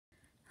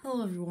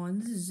Hello everyone,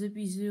 this is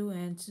Zippy Zoo,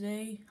 and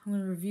today I'm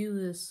going to review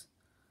this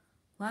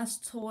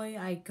last toy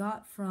I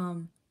got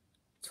from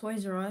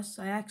Toys R Us.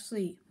 My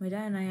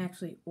dad and I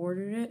actually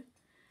ordered it.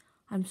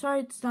 I'm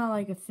sorry it's not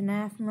like a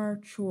FNAF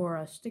merch or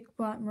a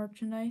Stickbot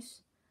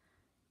merchandise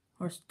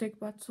or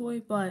Stickbot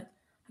toy, but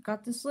I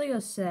got this Lego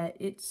set.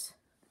 It's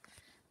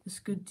the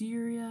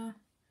Scuderia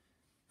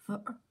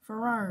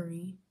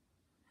Ferrari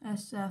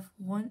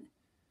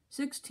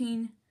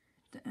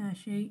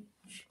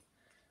SF-116-H.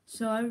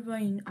 So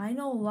everybody, I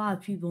know a lot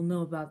of people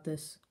know about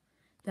this,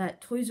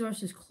 that Toys R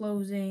Us is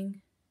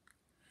closing.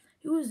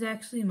 It was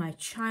actually my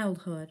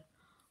childhood.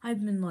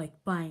 I've been I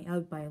would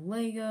buy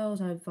Legos,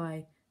 I would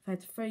buy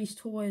Five Freddy's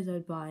toys, I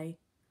would buy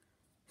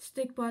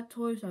Stickbot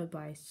toys, I would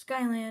buy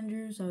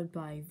Skylanders, I would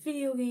buy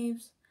video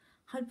games,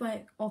 I'd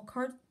buy all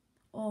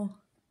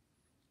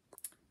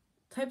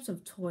types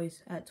of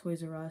toys at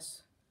Toys R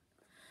Us.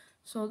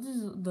 So this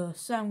is the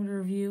set I'm going to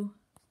review.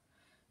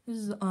 This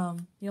is the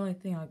only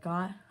thing I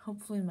got.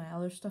 Hopefully my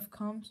other stuff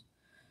comes.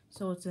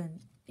 So it's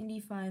an Indy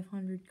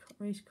 500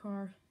 race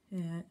car.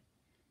 It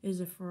is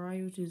a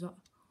Ferrari, which you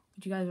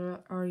guys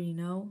already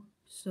know.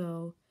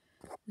 So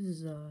this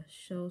is a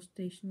Shell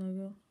Station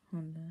logo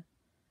on the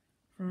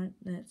front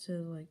that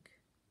says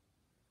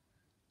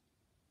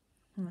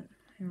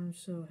I'm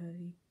so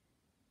heavy.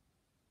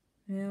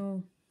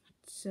 Mail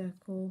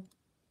Circle.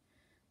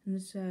 And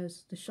this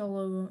has the Shell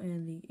logo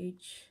and the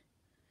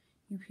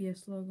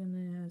UPS logo, and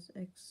then it has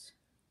X.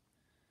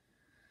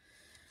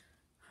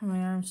 My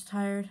arm's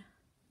tired.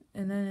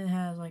 And then it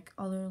has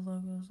other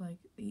logos like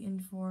the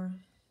Infor,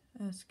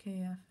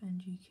 SKF,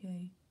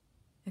 NGK,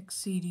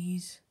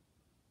 XCDs.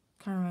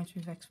 Kind of reminds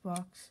me of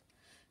Xbox.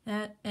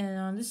 And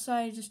on this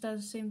side, just at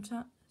the same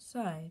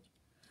side,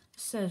 it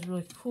says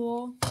really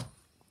cool.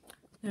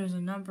 There's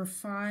a number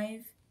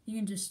 5. You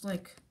can just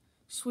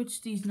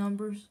switch these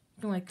numbers.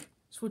 You can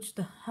switch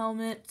the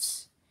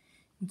helmets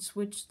and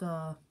switch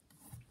the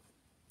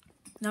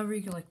number.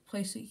 You can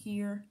place it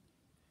here,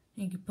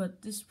 and you can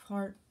put this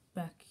part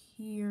back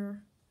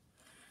here.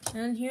 And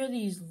then here are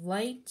these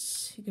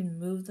lights. You can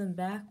move them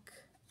back.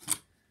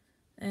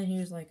 And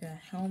here's a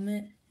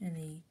helmet and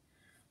a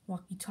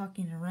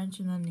walkie-talkie and a wrench.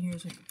 And then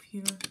here's a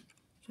computer.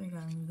 So I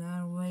gotta move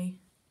that away.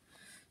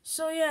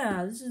 So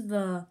yeah, this is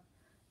the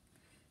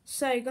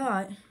set I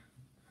got.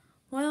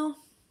 Well,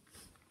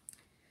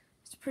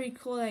 it's pretty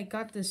cool that I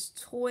got this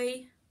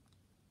toy.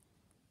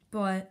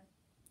 But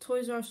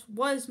Toys R Us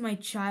was my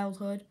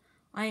childhood.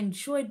 I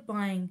enjoyed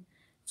buying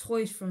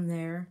toys from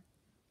there,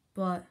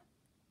 but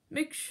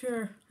make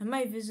sure I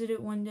might visit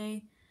it one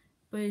day.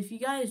 But if you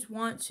guys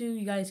want to,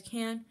 you guys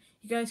can.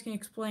 You guys can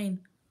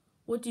explain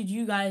what did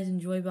you guys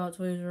enjoy about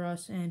Toys R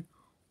Us, and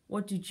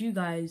what did you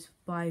guys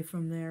buy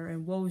from there,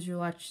 and what was your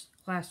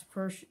last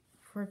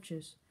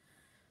purchase.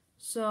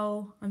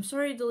 So I'm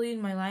sorry I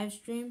deleted my live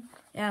stream.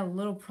 I had a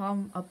little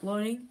problem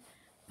uploading,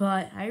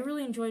 but I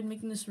really enjoyed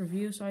making this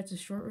review. Sorry it's a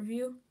short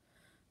review.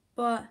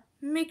 But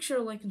make sure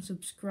to like and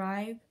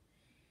subscribe,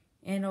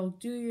 and I'll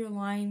do your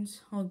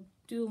lines. I'll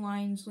do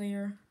lines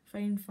later.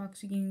 Fighting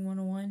Foxy Gaming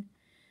 101.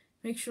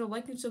 Make sure to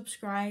like and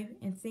subscribe,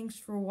 and thanks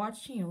for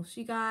watching. I'll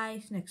see you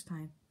guys next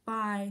time.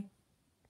 Bye.